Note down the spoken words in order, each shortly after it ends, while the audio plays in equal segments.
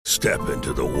Step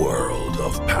into the world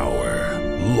of power,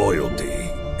 loyalty,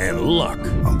 and luck.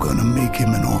 I'm gonna make him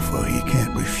an offer he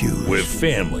can't refuse. With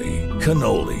family,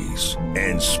 cannolis,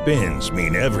 and spins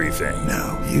mean everything.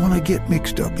 Now, you wanna get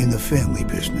mixed up in the family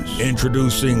business.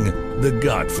 Introducing The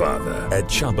Godfather at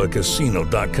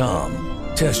ChumbaCasino.com.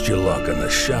 Test your luck in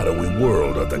the shadowy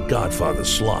world of The Godfather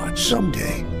slot.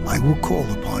 Someday, I will call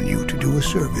upon you to do a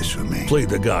service for me. Play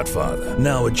The Godfather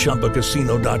now at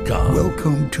ChumbaCasino.com.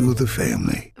 Welcome to the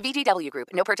family. VGW Group.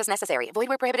 No purchase necessary. Void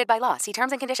where prohibited by law. See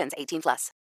terms and conditions.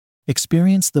 18+.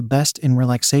 Experience the best in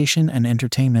relaxation and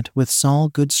entertainment with Sol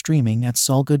Good streaming at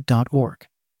solgood.org.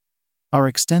 Our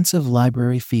extensive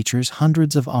library features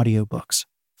hundreds of audiobooks,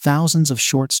 thousands of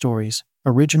short stories,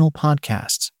 original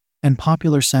podcasts, and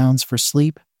popular sounds for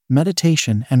sleep,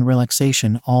 meditation, and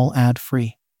relaxation, all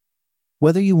ad-free.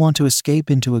 Whether you want to escape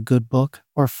into a good book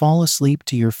or fall asleep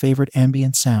to your favorite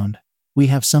ambient sound, we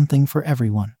have something for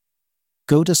everyone.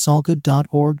 Go to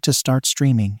solgood.org to start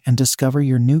streaming and discover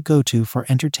your new go-to for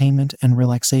entertainment and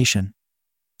relaxation.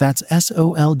 That's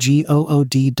solgood.org.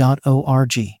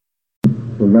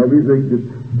 So now we think that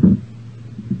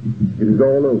it is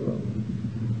all over.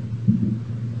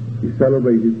 We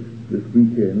celebrated this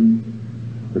weekend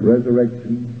the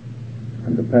resurrection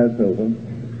and the Passover,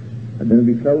 and then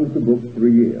we closed the book for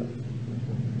a year.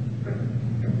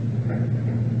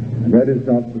 And that is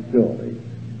not the story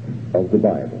of the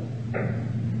Bible.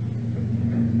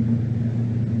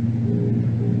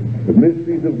 The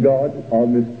mysteries of God are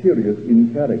mysterious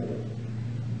in character,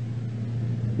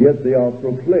 yet they are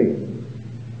proclaimed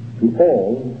to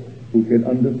all who can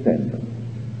understand them.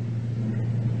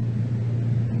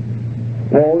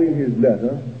 Paul, in his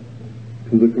letter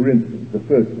to the Corinthians, the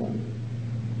first one,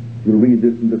 you'll read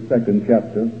this in the second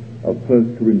chapter of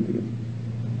 1 Corinthians.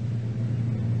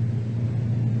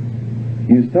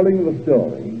 He is telling the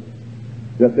story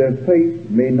that their faith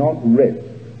may not rest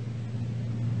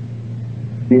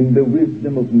in the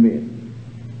wisdom of men,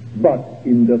 but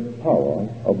in the power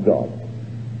of God.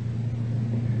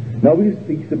 Now he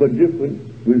speaks of a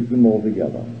different wisdom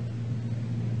altogether.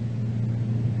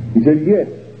 He said, yet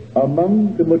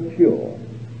among the mature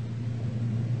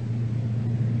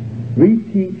we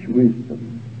teach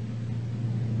wisdom.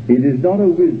 It is not a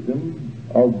wisdom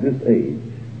of this age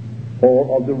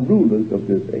or of the rulers of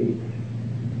this age,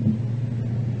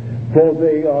 for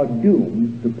they are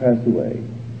doomed to pass away.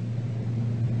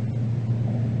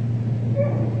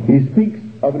 He speaks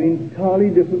of an entirely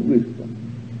different wisdom,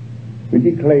 which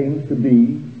he claims to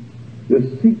be the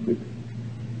secret,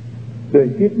 the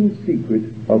hidden secret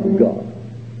of God,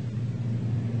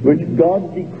 which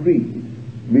God decreed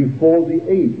before the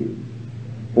ages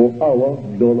for our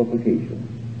glorification.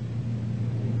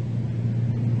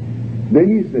 Then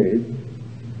he said,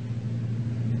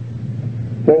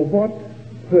 for what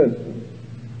person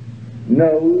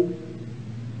knows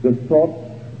the thoughts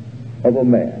of a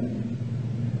man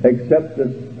except the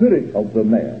spirit of the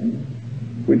man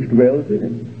which dwells in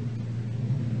him?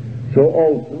 So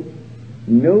also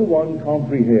no one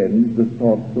comprehends the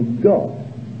thoughts of God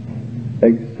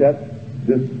except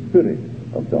the Spirit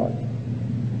of God.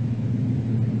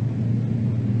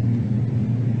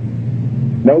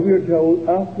 Now we are told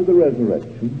after the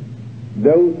resurrection,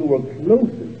 those who were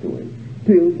closest to him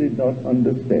still did not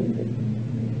understand him.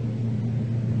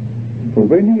 For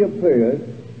when he appeared,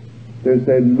 they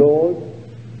said, Lord,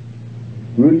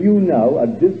 will you now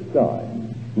at this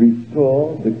time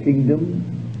restore the kingdom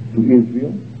to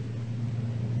Israel?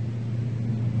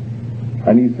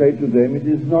 And he said to them, it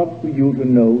is not for you to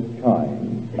know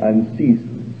times and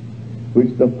seasons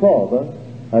which the Father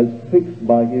has fixed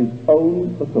by his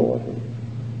own authority.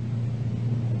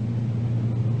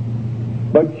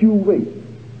 But you wait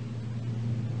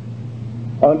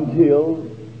until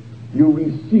you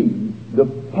receive the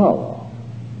power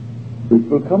which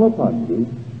will come upon you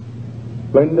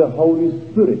when the Holy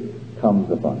Spirit comes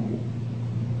upon you.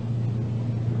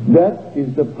 That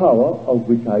is the power of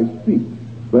which I speak,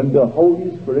 when the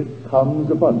Holy Spirit comes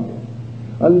upon you.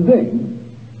 And then,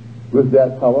 with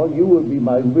that power, you will be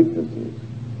my witnesses,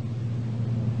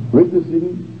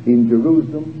 witnessing in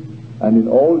Jerusalem and in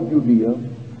all Judea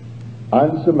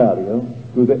and Samaria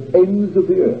to the ends of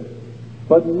the earth,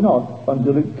 but not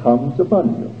until it comes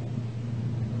upon you.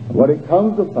 And when it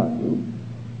comes upon you,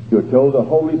 you're told the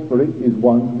Holy Spirit is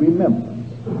one's remembrance.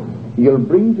 He'll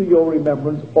bring to your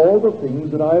remembrance all the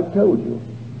things that I have told you.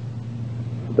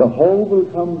 The whole will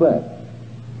come back,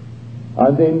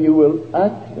 and then you will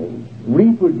actually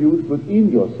reproduce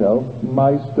within yourself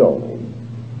my story.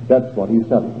 That's what he's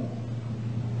telling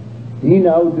you. He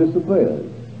now disappears.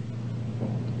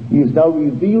 He has now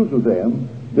revealed to them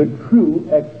the true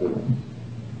excellence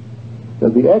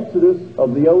that the Exodus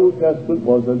of the Old Testament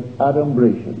was an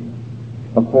adumbration,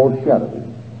 a foreshadowing.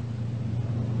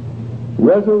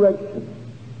 Resurrection,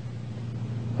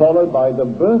 followed by the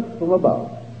birth from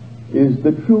above, is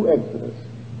the true Exodus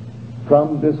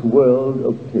from this world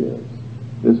of tears,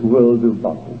 this world of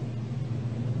bondage.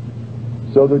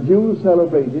 So the Jews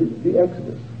celebrated the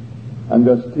Exodus, and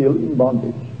are still in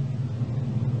bondage.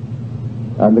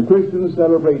 And the Christians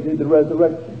celebrated the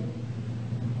resurrection,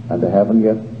 and they haven't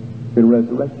yet been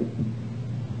resurrected.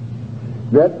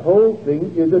 That whole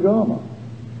thing is a drama.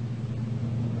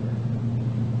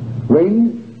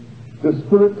 When the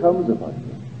Spirit comes upon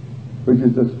you, which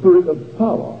is the Spirit of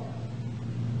power,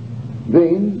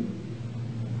 then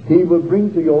He will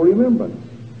bring to your remembrance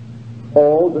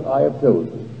all that I have told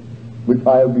you, which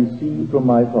I have received from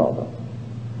my Father.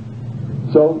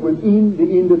 So within the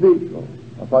individual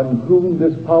upon whom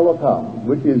this power comes,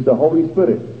 which is the Holy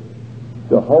Spirit,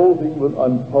 the whole thing will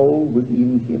unfold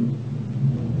within him.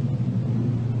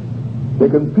 They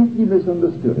completely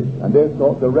misunderstood it, and they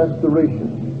thought the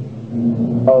restoration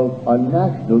of a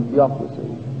national theocracy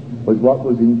was what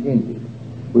was intended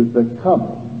with the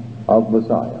coming of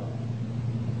Messiah.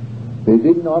 They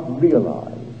did not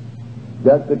realize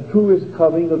that the truest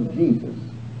coming of Jesus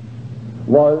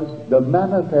was the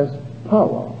manifest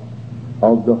power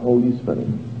of the Holy Spirit.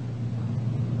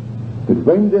 That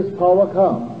when this power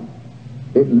comes,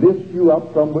 it lifts you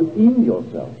up from within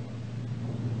yourself,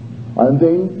 and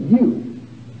then you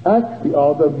actually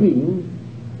are the being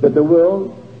that the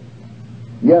world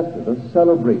yesterday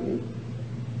celebrated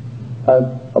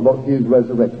about His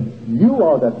resurrection. You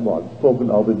are that one spoken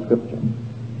of in Scripture.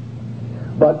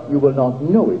 But you will not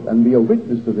know it and be a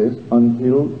witness to this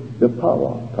until the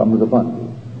power comes upon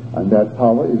you. And that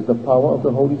power is the power of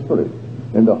the Holy Spirit.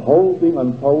 And the whole thing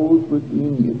unfolds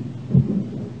within you.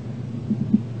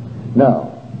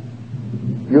 Now,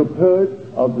 you've heard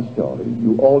of the story.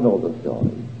 You all know the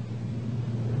story.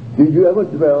 Did you ever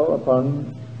dwell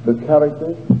upon the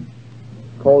character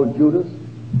called Judas?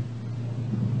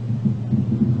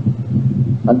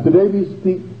 And today we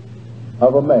speak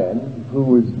of a man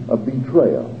who is a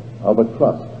betrayer of a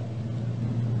trust.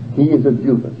 He is a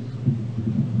Judas.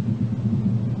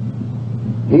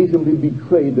 He simply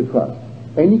betrayed the trust,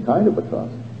 any kind of a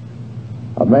trust.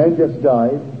 A man just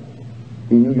died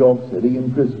in New York City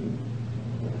in prison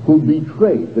who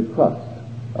betrayed the trust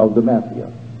of the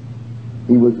mafia.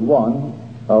 He was one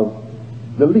of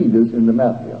the leaders in the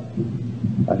mafia,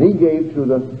 and he gave to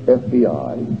the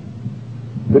FBI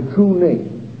the true name,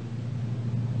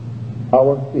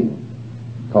 our thing,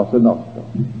 Cosa Nostra.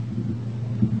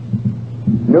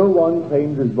 No one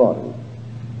claimed his body.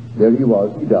 There he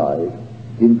was, he died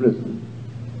in prison,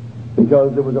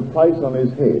 because there was a price on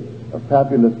his head, a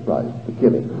fabulous price to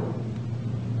kill him.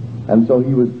 And so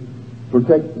he was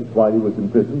protected while he was in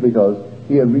prison, because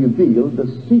he had revealed the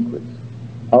secrets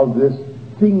of this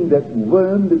thing that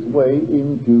wormed its way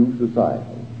into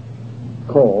society,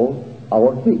 called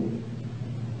our thing,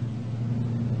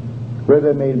 where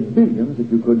they made billions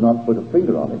if you could not put a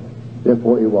finger on it.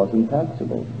 Therefore it wasn't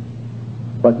taxable.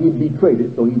 But he betrayed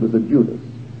it, so he was a Judas.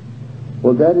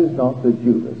 Well, that is not the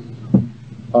Judas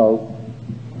of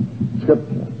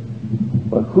Scripture.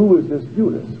 But who is this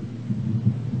Judas?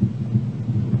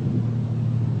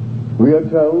 We are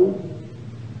told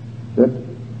that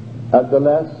at the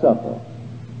Last Supper,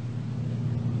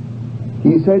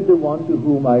 he said, "The one to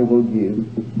whom I will give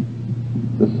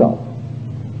the sop.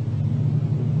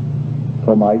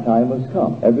 For my time has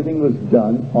come." Everything was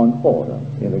done on order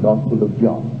in the Gospel of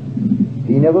John.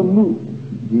 He never moved.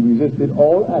 He resisted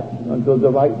all action until the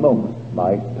right moment.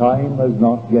 My time has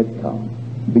not yet come.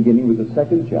 Beginning with the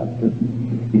 2nd chapter,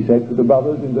 he said to the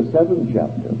brothers in the 7th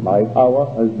chapter, "My hour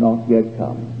has not yet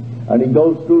come." And he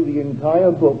goes through the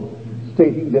entire book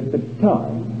stating that the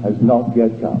time has not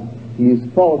yet come. He is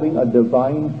following a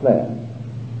divine plan.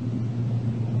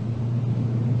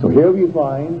 So here we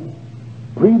find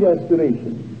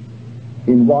predestination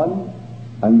in one,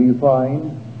 and we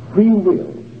find free will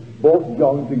both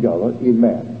joined together in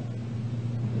man.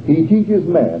 He teaches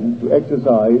man to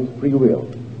exercise free will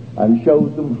and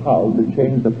shows them how to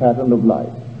change the pattern of life.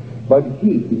 But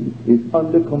he is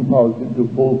under compulsion to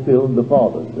fulfill the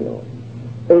Father's will.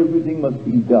 Everything must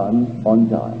be done on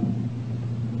time.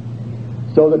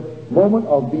 So the moment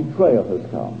of betrayal has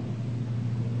come.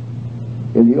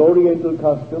 In the Oriental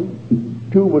custom,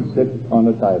 two would sit on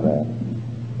a divan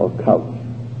or couch.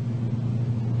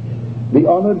 The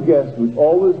honored guest was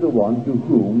always the one to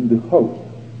whom the host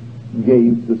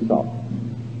gave the sop.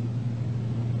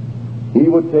 He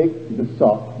would take the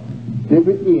sop, dip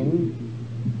it in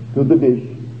to the dish,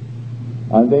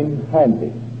 and then hand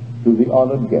it to the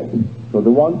honored guest. So the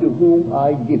one to whom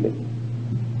I give it,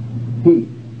 he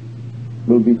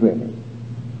will betray me.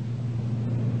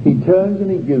 He turns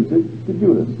and he gives it to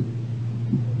Judas.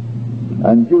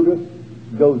 And Judas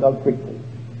goes out quickly.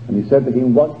 And he said to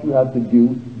him, what you have to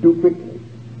do quickly.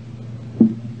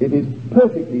 It is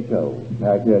perfectly told, may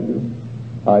I tell you.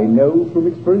 I know from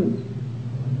experience.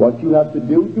 What you have to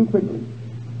do quickly.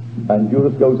 And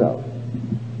Judas goes out.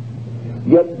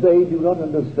 Yet they do not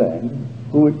understand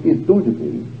who it is going to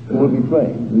be who will betray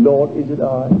him. Lord, is it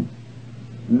I?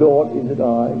 Lord, is it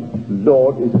I?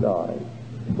 Lord, is it I?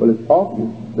 Well, it's obvious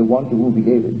the one to whom he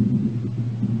gave it.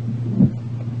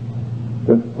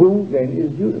 But who then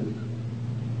is Judas?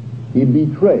 He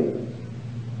betrays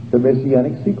the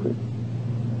messianic secret.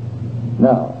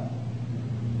 Now,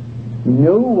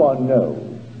 no one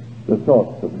knows the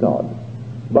thoughts of God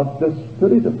but the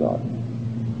Spirit of God.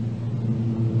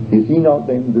 Is he not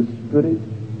then the Spirit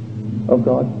of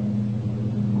God?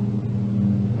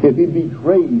 If he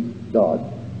betrays God,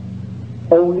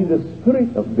 only the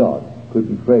Spirit of God could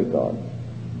betray God.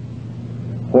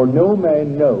 For no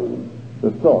man knows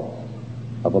the thoughts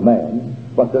of a man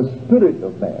but the Spirit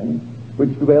of man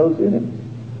which dwells in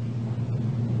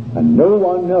him. And no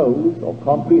one knows or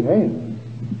comprehends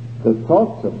the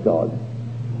thoughts of God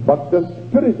but the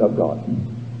Spirit of God.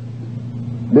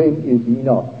 Then is he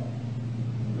not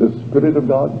the Spirit of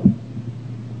God?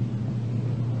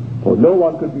 For no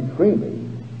one could betray me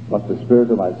but the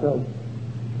Spirit of myself.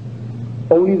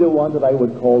 Only the one that I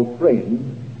would call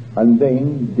friend and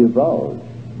then divulge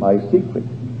my secret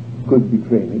could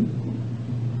betray me.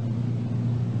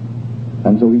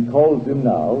 And so he calls him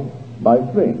now my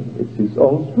friend. It's his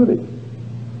own Spirit.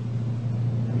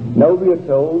 Now we are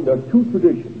told there are two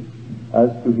traditions as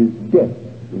to his death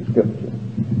in Scripture.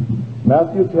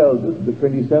 Matthew tells us, the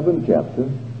 27th chapter,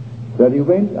 that he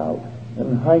went out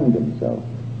and hanged himself.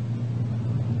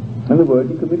 In other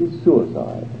words, he committed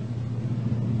suicide.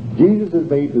 Jesus is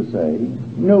made to say,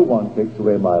 no one takes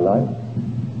away my life.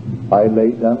 I lay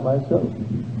it down myself.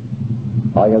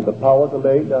 I have the power to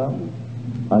lay it down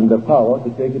and the power to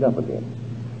take it up again.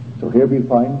 So here we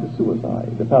find the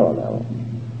suicide, the parallel.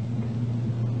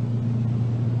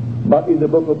 But in the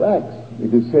book of Acts,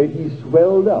 it is said he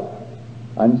swelled up,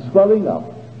 and swelling up,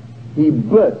 he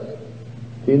burst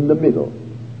in the middle.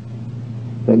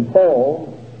 Then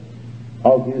all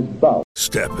of his bowels.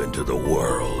 Step into the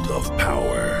world of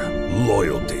power,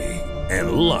 loyalty,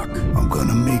 and luck. I'm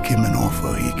gonna make him an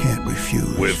offer he can't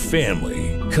refuse. With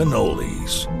family,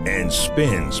 cannolis, and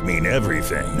spins mean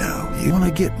everything. Now, you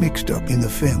wanna get mixed up in the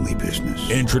family business.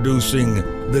 Introducing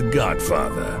The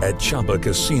Godfather at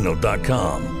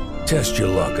ChumbaCasino.com. Test your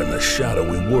luck in the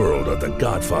shadowy world of The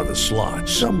Godfather slot.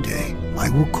 Someday, I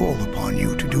will call upon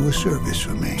you to do a service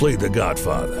for me. Play The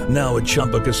Godfather now at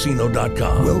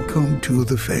ChumbaCasino.com. Welcome to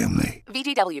the family.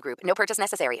 VGW Group. No purchase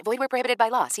necessary. Void where prohibited by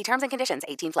law. See terms and conditions.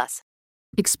 18+.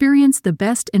 Experience the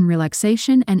best in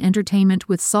relaxation and entertainment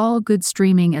with Saul Good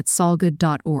streaming at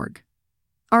solgood.org.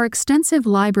 Our extensive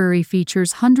library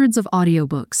features hundreds of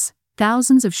audiobooks,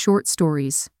 thousands of short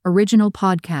stories, original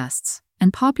podcasts,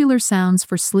 and popular sounds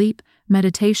for sleep,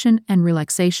 meditation, and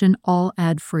relaxation, all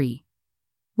ad-free.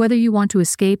 Whether you want to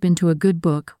escape into a good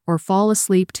book or fall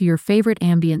asleep to your favorite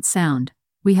ambient sound,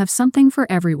 we have something for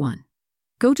everyone.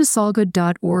 Go to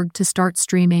solgood.org to start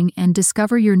streaming and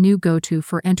discover your new go-to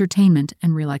for entertainment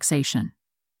and relaxation.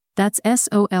 That's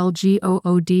SOLGOOD.org.